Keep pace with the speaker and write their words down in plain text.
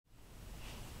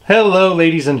Hello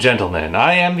ladies and gentlemen,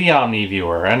 I am the Omni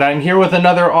viewer, and I'm here with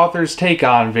another Author's Take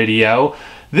On video,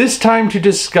 this time to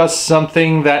discuss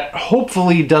something that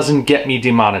hopefully doesn't get me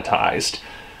demonetized.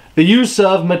 The use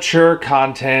of mature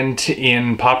content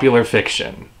in popular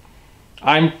fiction.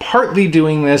 I'm partly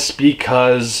doing this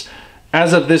because,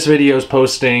 as of this video's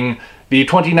posting, the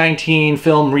 2019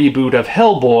 film reboot of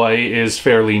Hellboy is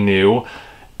fairly new,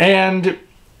 and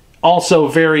also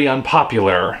very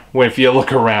unpopular. If you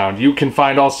look around, you can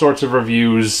find all sorts of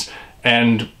reviews,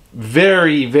 and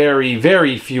very, very,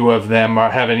 very few of them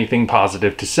have anything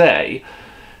positive to say.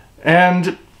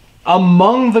 And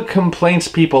among the complaints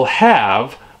people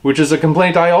have, which is a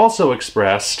complaint I also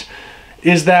expressed,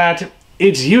 is that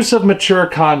its use of mature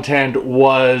content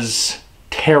was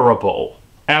terrible.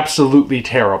 Absolutely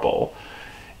terrible.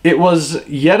 It was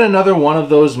yet another one of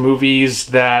those movies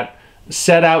that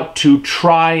set out to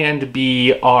try and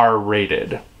be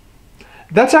R-rated.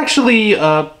 That's actually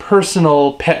a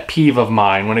personal pet peeve of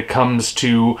mine when it comes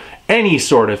to any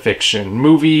sort of fiction,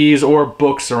 movies or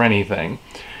books or anything.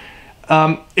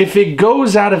 If it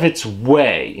goes out of its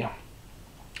way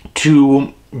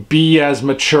to be as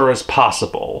mature as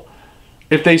possible,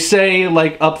 if they say,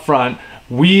 like, up front,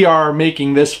 we are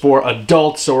making this for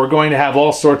adults, so we're going to have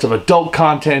all sorts of adult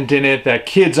content in it that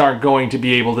kids aren't going to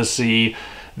be able to see,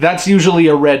 that's usually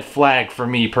a red flag for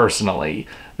me personally.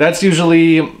 That's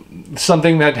usually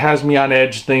something that has me on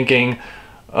edge thinking,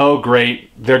 oh great,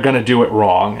 they're gonna do it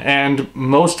wrong. And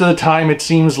most of the time it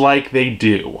seems like they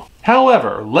do.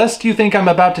 However, lest you think I'm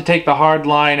about to take the hard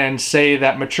line and say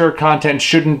that mature content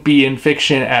shouldn't be in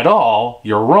fiction at all,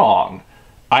 you're wrong.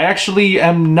 I actually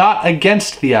am not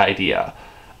against the idea.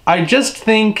 I just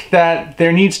think that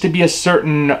there needs to be a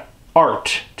certain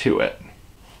art to it.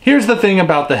 Here's the thing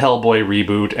about the Hellboy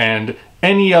reboot and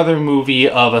any other movie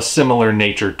of a similar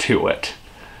nature to it.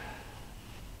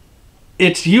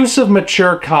 Its use of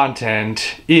mature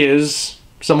content is,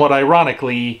 somewhat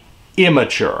ironically,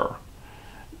 immature.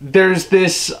 There's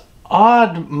this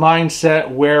odd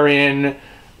mindset wherein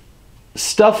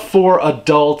stuff for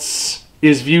adults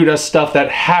is viewed as stuff that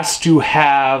has to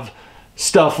have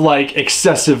stuff like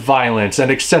excessive violence and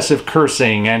excessive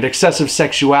cursing and excessive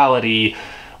sexuality,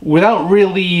 without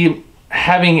really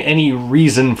having any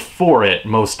reason for it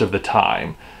most of the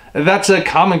time. That's a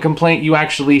common complaint you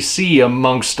actually see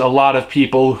amongst a lot of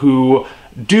people who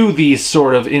do these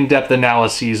sort of in-depth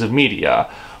analyses of media.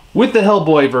 With the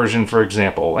Hellboy version, for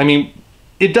example, I mean,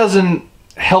 it doesn't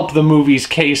help the movie's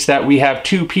case that we have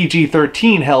two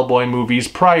PG-13 Hellboy movies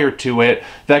prior to it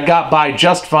that got by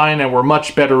just fine and were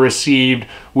much better received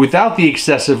without the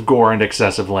excessive gore and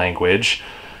excessive language.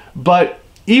 But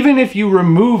even if you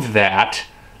remove that,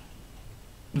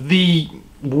 the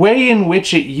way in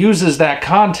which it uses that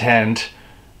content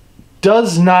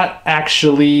does not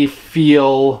actually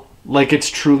feel like it's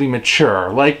truly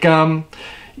mature. Like,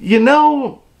 you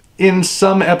know, in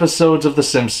some episodes of The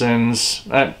Simpsons,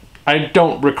 I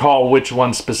don't recall which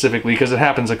one specifically because it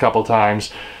happens a couple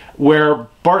times, where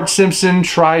Bart Simpson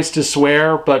tries to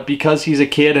swear, but because he's a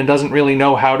kid and doesn't really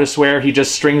know how to swear, he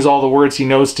just strings all the words he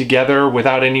knows together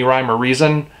without any rhyme or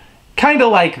reason. Kinda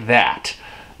like that.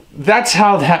 That's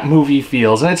how that movie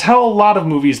feels, and it's how a lot of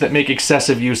movies that make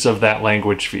excessive use of that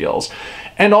language feels.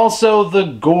 And also the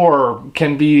gore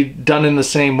can be done in the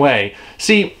same way.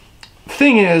 See,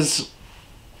 thing is,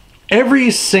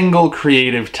 every single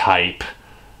creative type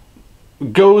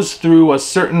goes through a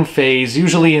certain phase,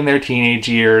 usually in their teenage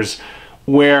years,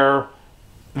 where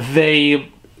they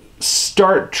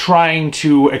start trying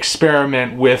to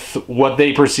experiment with what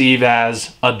they perceive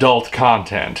as adult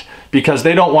content, because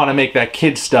they don't want to make that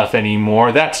kid stuff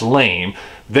anymore. That's lame.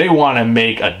 They want to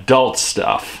make adult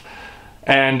stuff.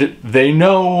 And they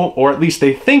know, or at least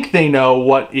they think they know,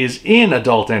 what is in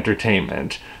adult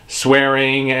entertainment.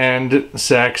 Swearing and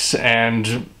sex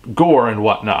and gore and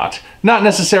whatnot. Not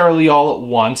necessarily all at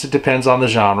once, it depends on the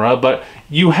genre, but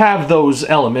you have those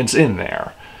elements in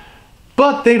there.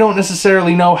 But they don't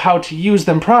necessarily know how to use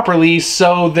them properly,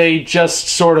 so they just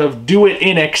sort of do it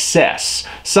in excess.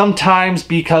 Sometimes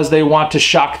because they want to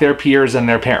shock their peers and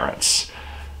their parents.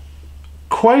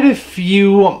 Quite a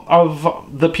few of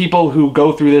the people who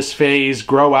go through this phase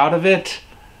grow out of it.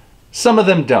 Some of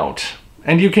them don't.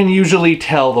 And you can usually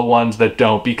tell the ones that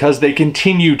don't because they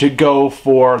continue to go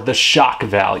for the shock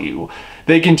value.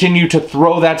 They continue to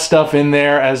throw that stuff in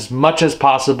there as much as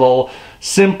possible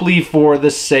simply for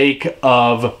the sake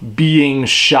of being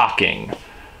shocking.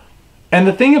 And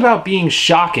the thing about being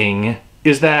shocking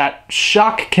is that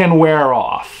shock can wear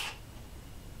off.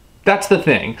 That's the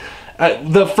thing.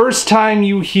 The first time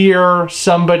you hear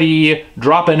somebody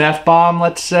drop an F-bomb,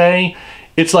 let's say,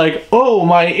 it's like, oh,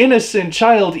 my innocent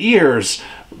child ears,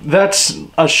 that's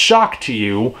a shock to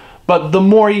you. But the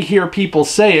more you hear people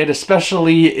say it,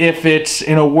 especially if it's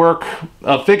in a work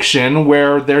of fiction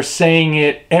where they're saying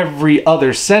it every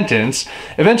other sentence,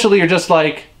 eventually you're just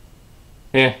like,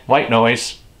 white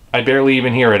noise. I barely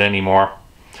even hear it anymore.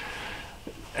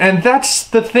 And that's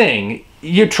the thing.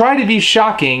 You try to be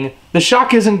shocking, the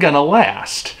shock isn't gonna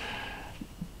last.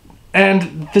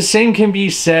 And the same can be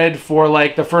said for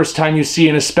like the first time you see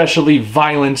an especially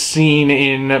violent scene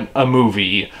in a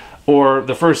movie, or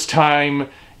the first time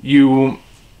you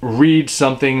read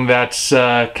something that's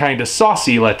kind of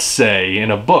saucy, let's say,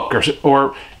 in a book,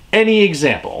 or any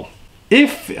example.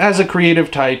 If, as a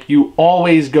creative type, you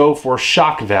always go for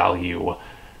shock value,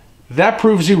 that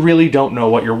proves you really don't know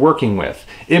what you're working with.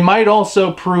 It might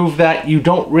also prove that you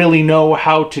don't really know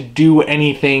how to do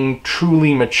anything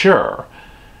truly mature.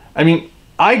 I mean,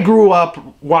 I grew up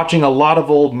watching a lot of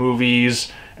old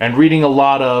movies and reading a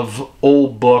lot of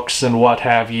old books and what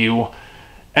have you,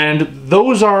 and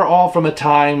those are all from a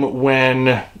time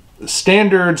when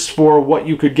standards for what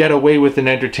you could get away with in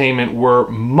entertainment were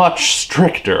much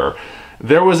stricter.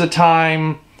 There was a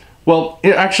time, well,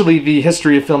 actually the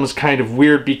history of film is kind of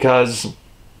weird because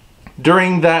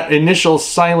during that initial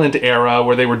silent era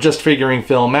where they were just figuring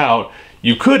film out,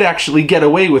 you could actually get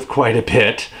away with quite a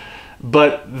bit.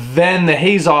 But then the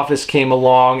Hays office came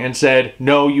along and said,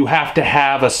 no, you have to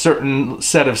have a certain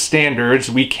set of standards.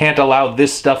 We can't allow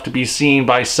this stuff to be seen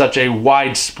by such a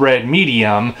widespread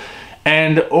medium.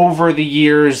 And over the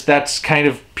years, that's kind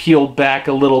of peeled back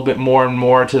a little bit more and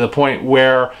more to the point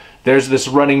where there's this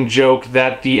running joke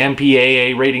that the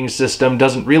MPAA rating system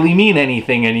doesn't really mean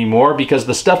anything anymore because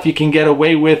the stuff you can get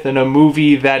away with in a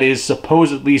movie that is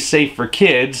supposedly safe for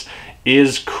kids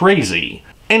is crazy.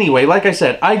 Anyway, like I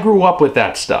said, I grew up with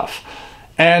that stuff.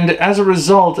 And as a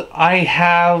result,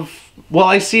 I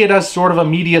see it as sort of a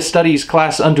media studies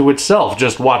class unto itself,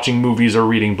 just watching movies or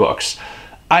reading books.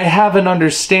 I have an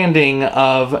understanding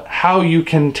of how you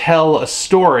can tell a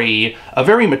story, a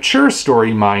very mature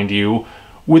story, mind you,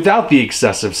 without the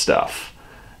excessive stuff.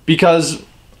 Because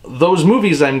those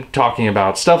movies I'm talking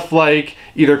about, stuff like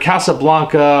either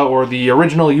Casablanca or the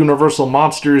original Universal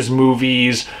Monsters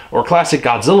movies or classic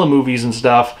Godzilla movies and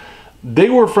stuff, they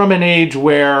were from an age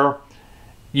where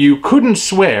you couldn't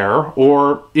swear,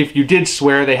 or if you did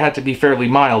swear, they had to be fairly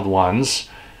mild ones.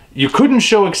 You couldn't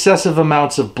show excessive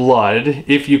amounts of blood,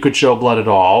 if you could show blood at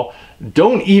all.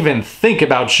 Don't even think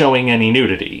about showing any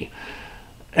nudity.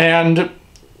 And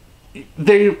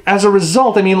as a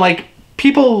result, I mean, like,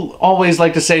 people always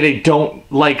like to say they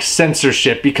don't like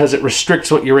censorship because it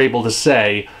restricts what you're able to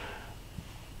say.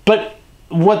 But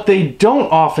what they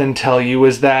don't often tell you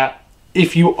is that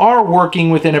if you are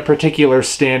working within a particular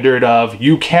standard of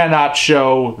you cannot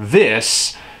show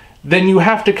this, then you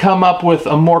have to come up with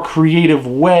a more creative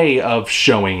way of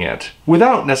showing it,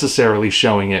 without necessarily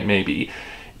showing it, maybe.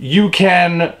 You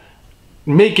can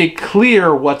make it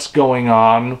clear what's going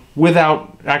on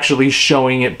without actually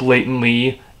showing it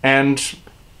blatantly, and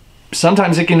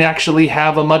sometimes it can actually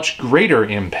have a much greater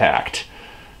impact.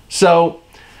 So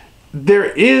there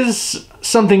is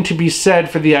something to be said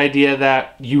for the idea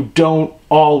that you don't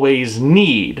always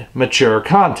need mature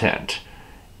content.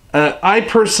 I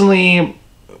personally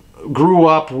grew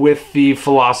up with the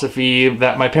philosophy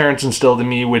that my parents instilled in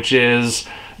me, which is,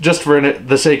 just for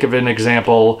the sake of an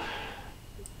example,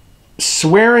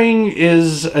 swearing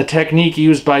is a technique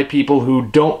used by people who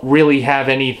don't really have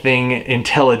anything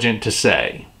intelligent to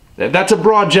say. That's a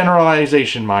broad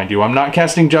generalization, mind you. I'm not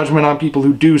casting judgment on people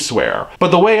who do swear. But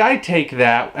the way I take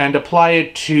that and apply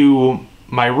it to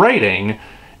my writing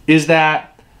is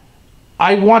that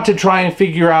I want to try and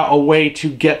figure out a way to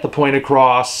get the point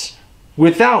across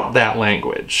without that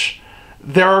language.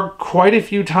 There are quite a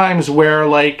few times where,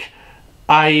 like,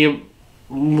 I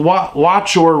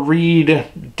watch or read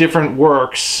different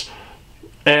works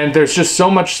and there's just so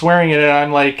much swearing in it,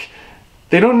 I'm like,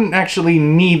 they don't actually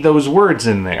need those words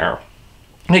in there.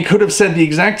 They could have said the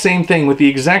exact same thing with the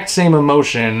exact same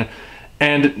emotion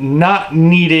and not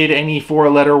needed any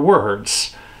four-letter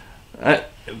words.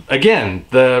 Again,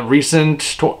 the recent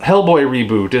Hellboy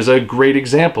reboot is a great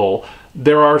example.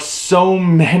 There are so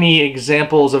many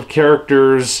examples of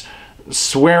characters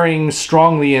swearing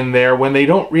strongly in there when they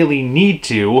don't really need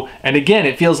to, and again,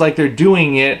 it feels like they're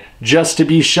doing it just to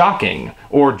be shocking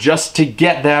or just to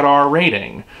get that R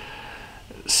rating.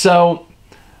 So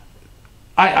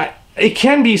it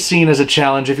can be seen as a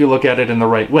challenge if you look at it in the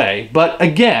right way. But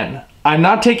again, I'm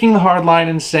not taking the hard line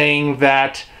and saying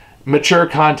that mature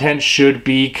content should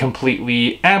be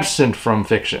completely absent from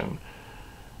fiction.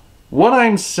 What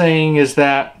I'm saying is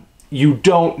that you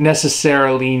don't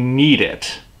necessarily need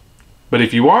it. But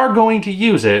if you are going to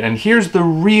use it, and here's the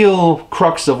real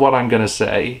crux of what I'm going to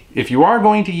say, if you are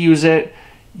going to use it,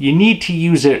 you need to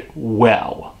use it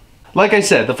well. Like I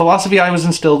said, the philosophy I was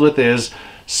instilled with is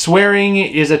swearing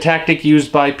is a tactic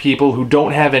used by people who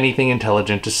don't have anything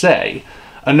intelligent to say.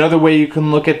 Another way you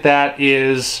can look at that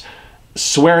is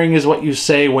swearing is what you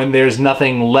say when there's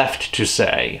nothing left to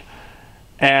say.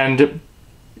 And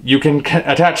you can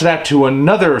attach that to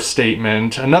another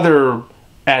statement, another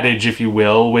adage, if you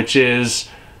will, which is,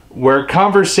 where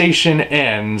conversation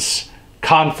ends,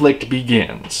 conflict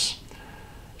begins.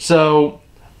 So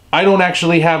I don't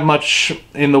actually have much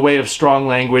in the way of strong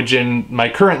language in my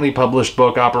currently published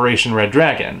book, Operation Red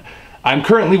Dragon. I'm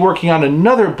currently working on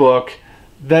another book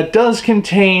that does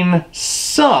contain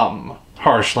some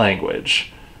harsh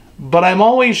language, but I'm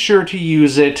always sure to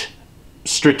use it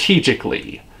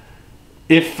strategically.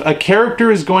 If a character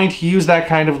is going to use that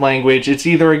kind of language, it's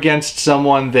either against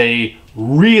someone they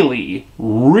really,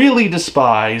 really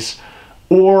despise,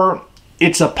 or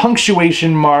it's a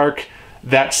punctuation mark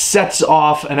that sets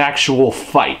off an actual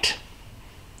fight.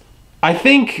 I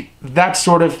think that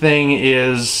sort of thing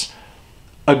is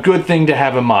a good thing to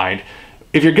have in mind.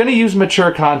 If you're going to use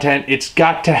mature content, it's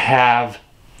got to have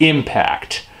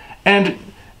impact. And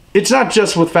it's not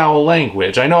just with foul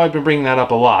language. I know I've been bringing that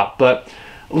up a lot, but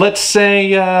let's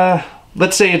say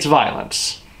it's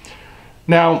violence.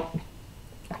 Now,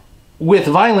 with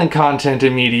violent content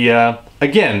in media,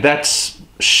 again, that's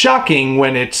shocking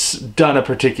when it's done a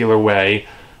particular way,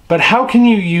 but how can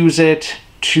you use it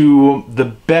to the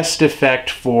best effect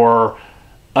for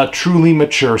a truly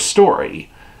mature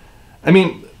story? I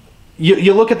mean,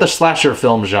 you look at the slasher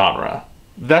film genre.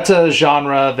 That's a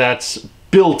genre that's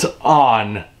built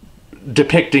on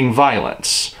depicting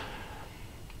violence.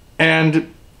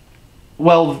 And,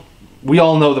 well, we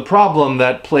all know the problem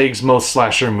that plagues most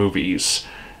slasher movies.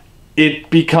 It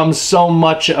becomes so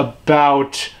much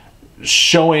about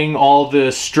showing all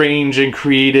the strange and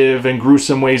creative and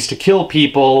gruesome ways to kill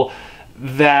people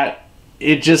that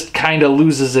it just kind of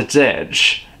loses its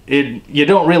edge. You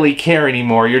don't really care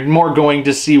anymore. You're more going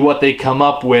to see what they come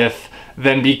up with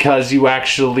than because you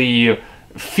actually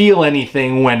feel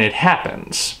anything when it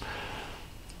happens.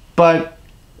 But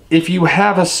if you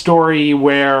have a story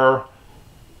where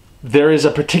there is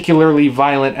a particularly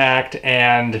violent act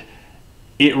and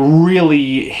it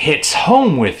really hits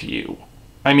home with you,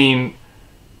 I mean,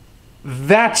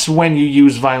 that's when you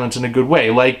use violence in a good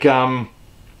way. Like,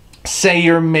 say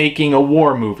you're making a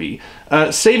war movie.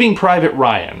 Saving Private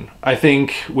Ryan, I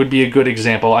think, would be a good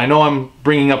example. I know I'm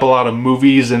bringing up a lot of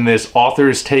movies in this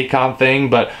author's take on thing,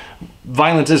 but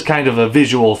violence is kind of a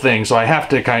visual thing, so I have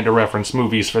to kind of reference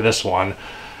movies for this one.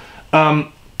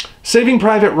 Saving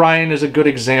Private Ryan is a good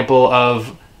example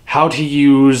of how to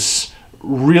use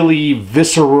really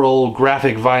visceral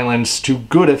graphic violence to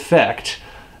good effect,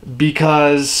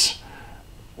 because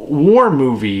war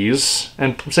movies,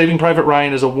 and Saving Private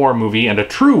Ryan is a war movie, and a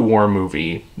true war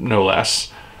movie, no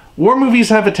less, war movies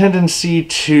have a tendency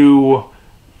to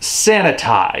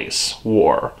sanitize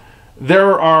war.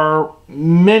 There are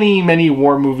many, many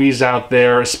war movies out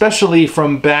there, especially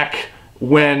from back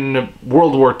when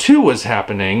World War II was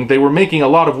happening. They were making a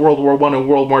lot of World War I and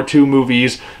World War II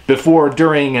movies before,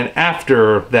 during, and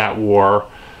after that war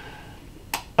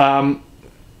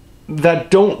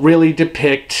that don't really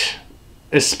depict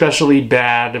especially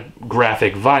bad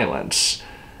graphic violence.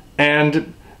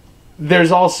 And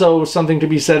there's also something to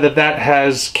be said that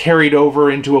has carried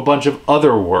over into a bunch of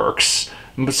other works,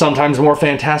 sometimes more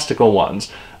fantastical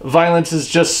ones. Violence is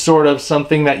just sort of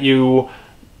something that you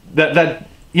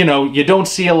don't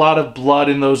see a lot of blood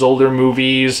in those older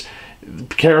movies.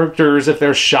 Characters, if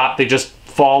they're shot, they just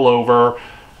fall over,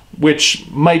 which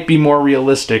might be more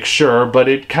realistic, sure, but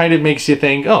it kind of makes you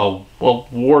think, oh, well,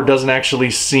 war doesn't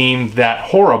actually seem that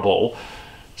horrible.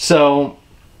 So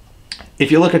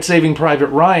if you look at Saving Private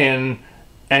Ryan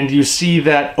and you see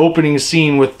that opening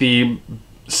scene with the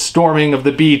storming of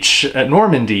the beach at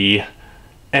Normandy,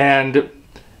 and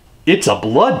it's a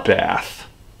bloodbath,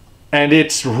 and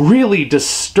it's really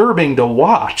disturbing to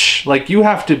watch. Like, you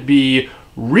have to be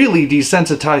really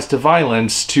desensitized to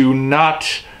violence to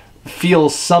not feel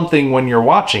something when you're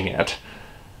watching it.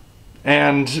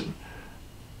 And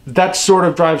that sort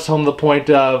of drives home the point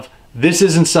of, this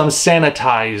isn't some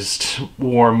sanitized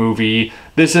war movie.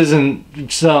 This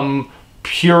isn't some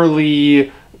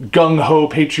purely gung-ho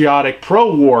patriotic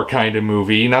pro-war kind of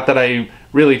movie. Not that I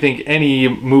really think any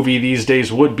movie these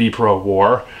days would be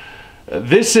pro-war.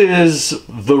 This is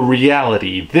the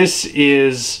reality. This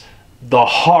is the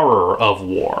horror of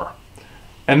war.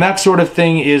 And that sort of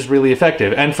thing is really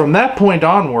effective. And from that point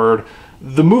onward,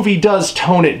 the movie does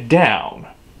tone it down.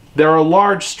 There are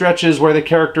large stretches where the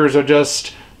characters are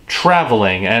just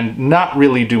traveling and not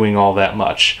really doing all that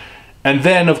much. And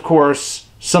then, of course,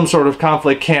 some sort of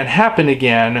conflict can happen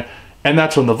again, and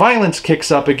that's when the violence kicks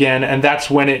up again, and that's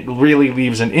when it really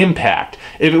leaves an impact.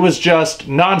 If it was just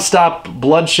non-stop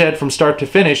bloodshed from start to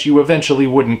finish, you eventually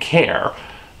wouldn't care.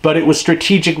 But it was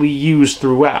strategically used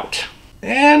throughout.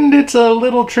 And it's a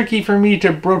little tricky for me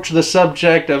to broach the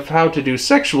subject of how to do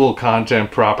sexual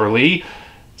content properly,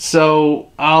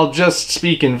 so I'll just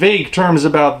speak in vague terms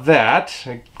about that.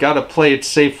 I gotta play it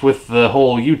safe with the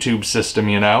whole YouTube system,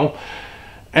 you know.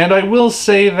 And I will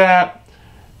say that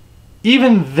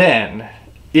even then,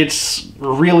 it's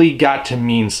really got to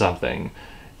mean something.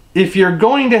 If you're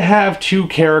going to have two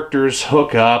characters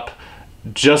hook up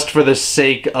just for the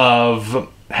sake of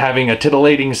having a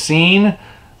titillating scene,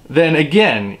 then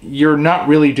again, you're not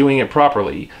really doing it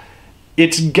properly.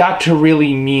 It's got to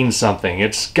really mean something.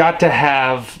 It's got to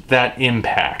have that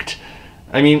impact.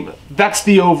 I mean, that's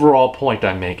the overall point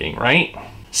I'm making, right?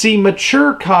 See,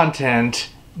 mature content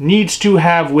needs to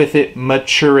have with it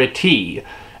maturity.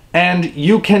 And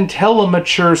you can tell a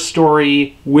mature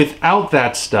story without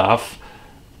that stuff,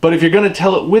 but if you're going to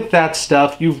tell it with that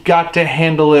stuff, you've got to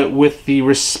handle it with the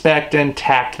respect and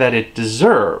tact that it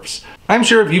deserves. I'm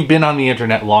sure if you've been on the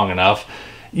internet long enough,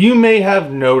 you may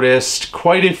have noticed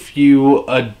quite a few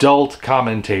adult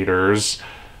commentators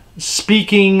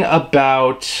speaking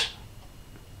about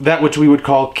that which we would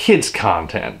call kids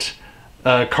content,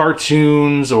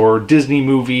 cartoons or Disney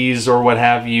movies or what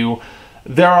have you.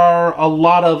 There are a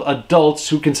lot of adults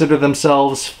who consider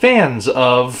themselves fans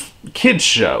of kids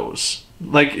shows,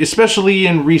 like especially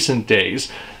in recent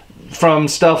days. From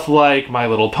stuff like My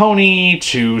Little Pony,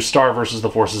 to Star vs. the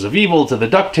Forces of Evil, to the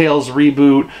DuckTales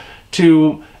reboot,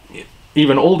 to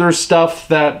even older stuff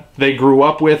that they grew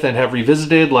up with and have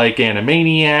revisited, like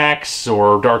Animaniacs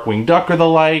or Darkwing Duck or the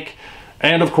like,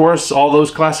 and of course all those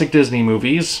classic Disney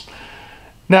movies.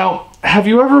 Now, have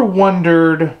you ever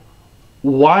wondered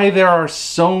why there are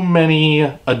so many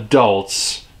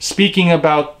adults speaking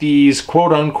about these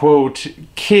quote-unquote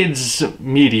kids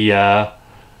media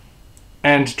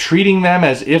and treating them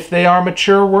as if they are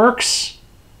mature works?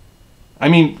 I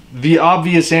mean, the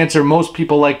obvious answer most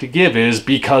people like to give is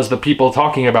because the people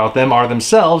talking about them are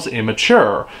themselves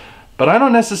immature. But I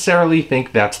don't necessarily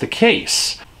think that's the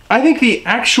case. I think the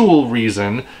actual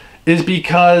reason is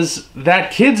because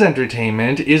that kids'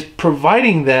 entertainment is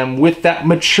providing them with that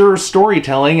mature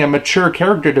storytelling and mature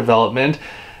character development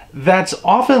that's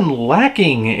often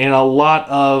lacking in a lot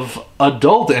of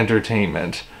adult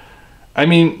entertainment. I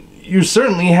mean, you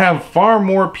certainly have far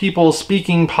more people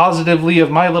speaking positively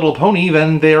of My Little Pony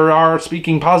than there are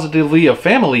speaking positively of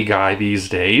Family Guy these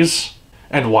days.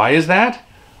 And why is that?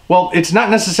 Well, it's not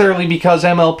necessarily because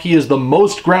MLP is the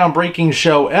most groundbreaking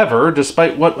show ever,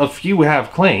 despite what a few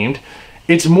have claimed.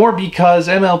 It's more because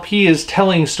MLP is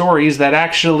telling stories that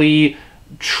actually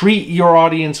treat your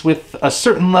audience with a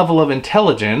certain level of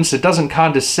intelligence. It doesn't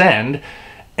condescend,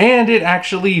 and it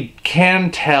actually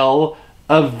can tell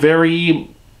a very,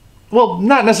 well,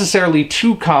 not necessarily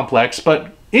too complex,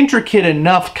 but intricate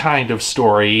enough kind of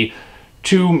story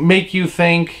to make you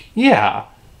think, yeah,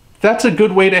 that's a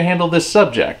good way to handle this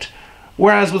subject.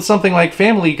 Whereas with something like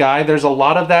Family Guy, there's a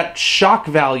lot of that shock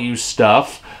value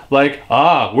stuff, like,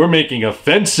 we're making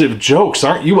offensive jokes,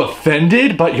 aren't you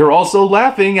offended? But you're also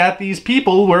laughing at these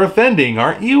people we're offending,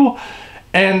 aren't you?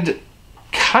 And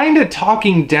kind of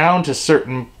talking down to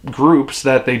certain groups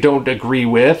that they don't agree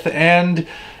with, and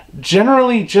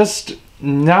generally just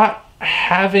not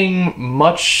having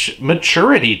much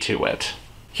maturity to it.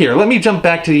 Here, let me jump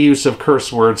back to the use of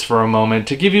curse words for a moment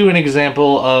to give you an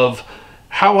example of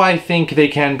how I think they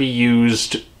can be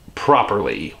used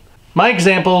properly. My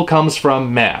example comes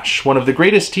from MASH, one of the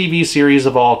greatest TV series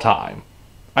of all time.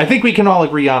 I think we can all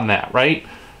agree on that, right?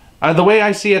 The way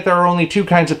I see it, there are only two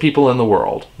kinds of people in the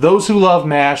world: those who love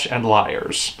MASH and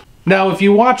liars. Now, if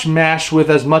you watch MASH with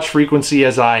as much frequency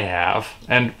as I have,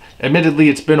 and admittedly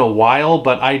it's been a while,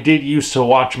 but I did used to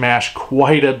watch MASH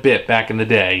quite a bit back in the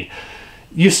day,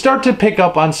 you start to pick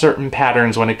up on certain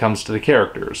patterns when it comes to the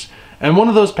characters. And one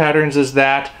of those patterns is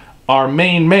that our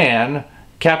main man,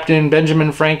 Captain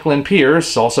Benjamin Franklin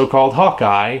Pierce, also called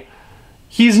Hawkeye,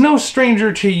 he's no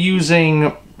stranger to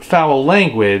using foul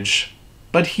language,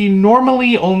 but he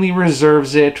normally only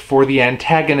reserves it for the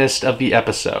antagonist of the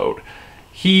episode.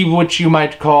 He, what you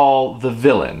might call the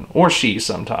villain, or she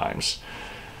sometimes.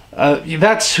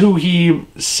 That's who he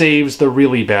saves the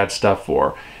really bad stuff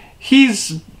for.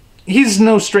 He's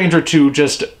no stranger to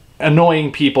just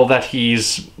annoying people that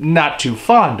he's not too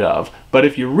fond of. But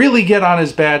if you really get on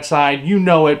his bad side, you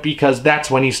know it because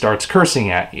that's when he starts cursing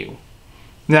at you.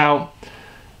 Now,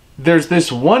 there's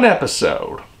this one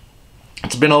episode.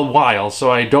 It's been a while,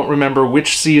 so I don't remember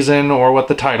which season or what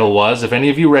the title was. If any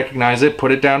of you recognize it,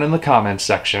 put it down in the comments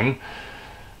section.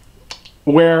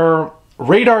 Where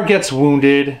Radar gets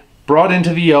wounded, brought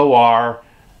into the OR,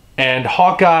 and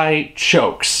Hawkeye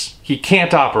chokes. He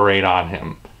can't operate on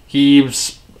him.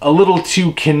 He's a little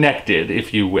too connected,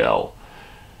 if you will.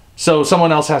 So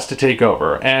someone else has to take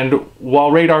over. And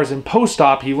while Radar's in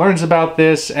post-op, he learns about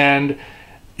this, and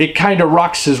it kind of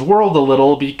rocks his world a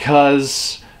little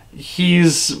because he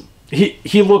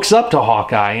looks up to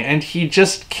Hawkeye, and he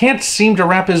just can't seem to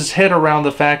wrap his head around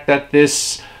the fact that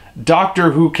this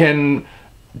doctor who can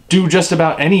do just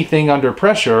about anything under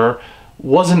pressure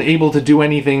wasn't able to do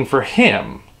anything for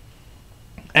him.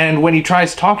 And when he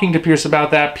tries talking to Pierce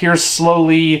about that, Pierce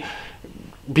slowly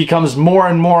becomes more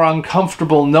and more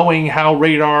uncomfortable knowing how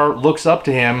Radar looks up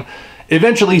to him,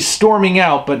 eventually storming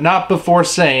out, but not before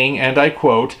saying, and I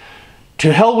quote,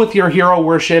 "To hell with your hero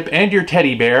worship and your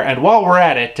teddy bear, and while we're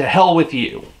at it, to hell with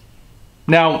you."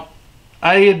 Now,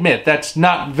 I admit that's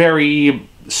not very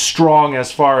strong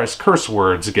as far as curse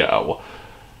words go.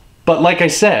 But like I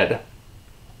said,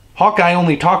 Hawkeye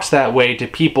only talks that way to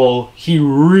people he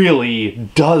really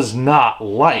does not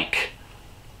like.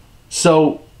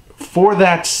 So, for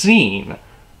that scene,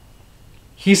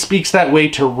 he speaks that way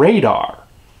to Radar.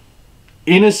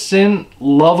 Innocent,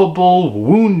 lovable,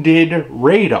 wounded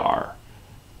Radar.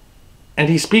 And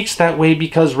he speaks that way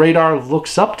because Radar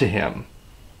looks up to him.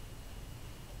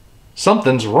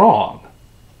 Something's wrong.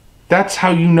 That's how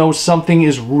you know something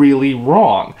is really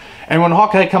wrong. And when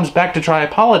Hawkeye comes back to try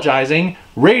apologizing,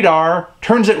 Radar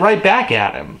turns it right back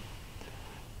at him.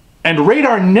 And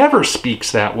Radar never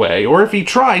speaks that way, or if he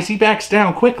tries, he backs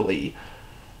down quickly.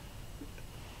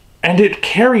 And it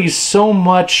carries so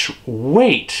much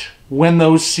weight when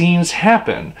those scenes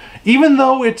happen. Even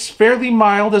though it's fairly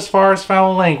mild as far as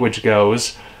foul language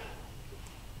goes,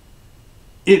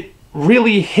 it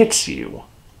really hits you.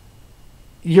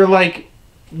 You're like,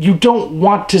 you don't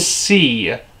want to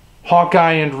see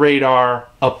Hawkeye and Radar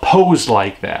opposed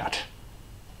like that.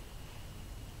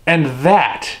 And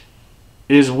that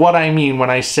is what I mean when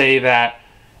I say that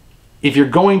if you're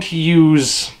going to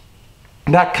use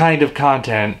that kind of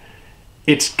content,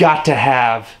 it's got to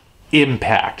have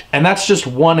impact. And that's just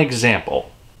one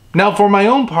example. Now, for my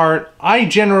own part, I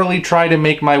generally try to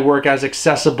make my work as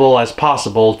accessible as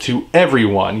possible to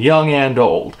everyone, young and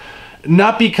old.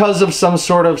 Not because of some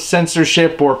sort of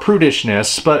censorship or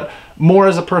prudishness, but more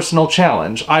as a personal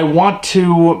challenge. I want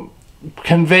to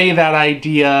convey that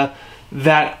idea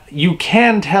that you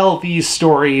can tell these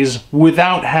stories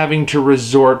without having to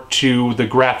resort to the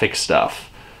graphic stuff.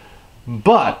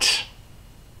 But,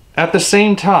 at the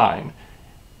same time,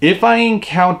 if I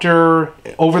encounter,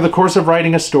 over the course of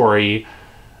writing a story,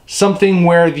 something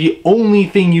where the only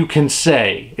thing you can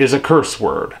say is a curse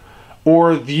word,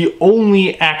 or the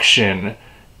only action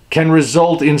can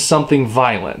result in something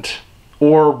violent,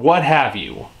 or what have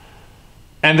you,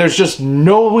 and there's just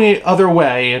no other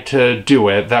way to do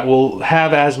it that will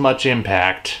have as much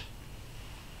impact,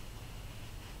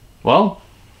 well,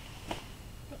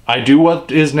 I do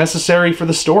what is necessary for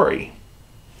the story.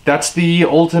 That's the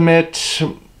ultimate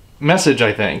message,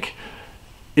 I think.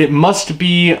 It must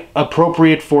be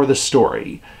appropriate for the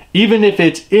story. Even if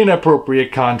it's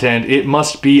inappropriate content, it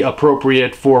must be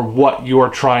appropriate for what you're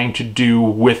trying to do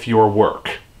with your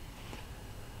work.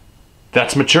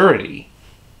 That's maturity.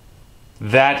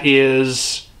 That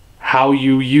is how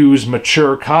you use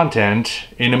mature content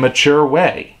in a mature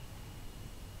way.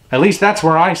 At least that's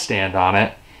where I stand on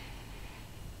it.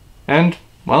 And,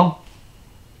 well,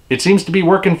 it seems to be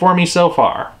working for me so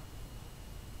far.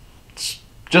 It's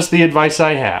just the advice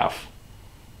I have.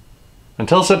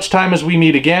 Until such time as we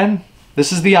meet again,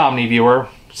 this is the Omni Viewer,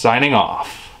 signing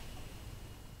off.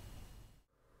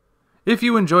 If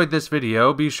you enjoyed this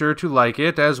video, be sure to like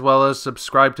it, as well as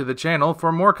subscribe to the channel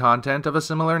for more content of a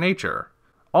similar nature.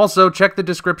 Also, check the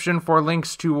description for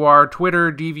links to our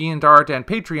Twitter, DeviantArt, and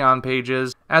Patreon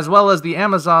pages, as well as the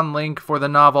Amazon link for the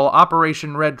novel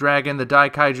Operation Red Dragon: The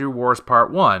Daikaiju Wars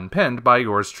Part 1, penned by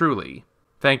yours truly.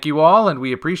 Thank you all, and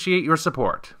we appreciate your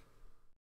support.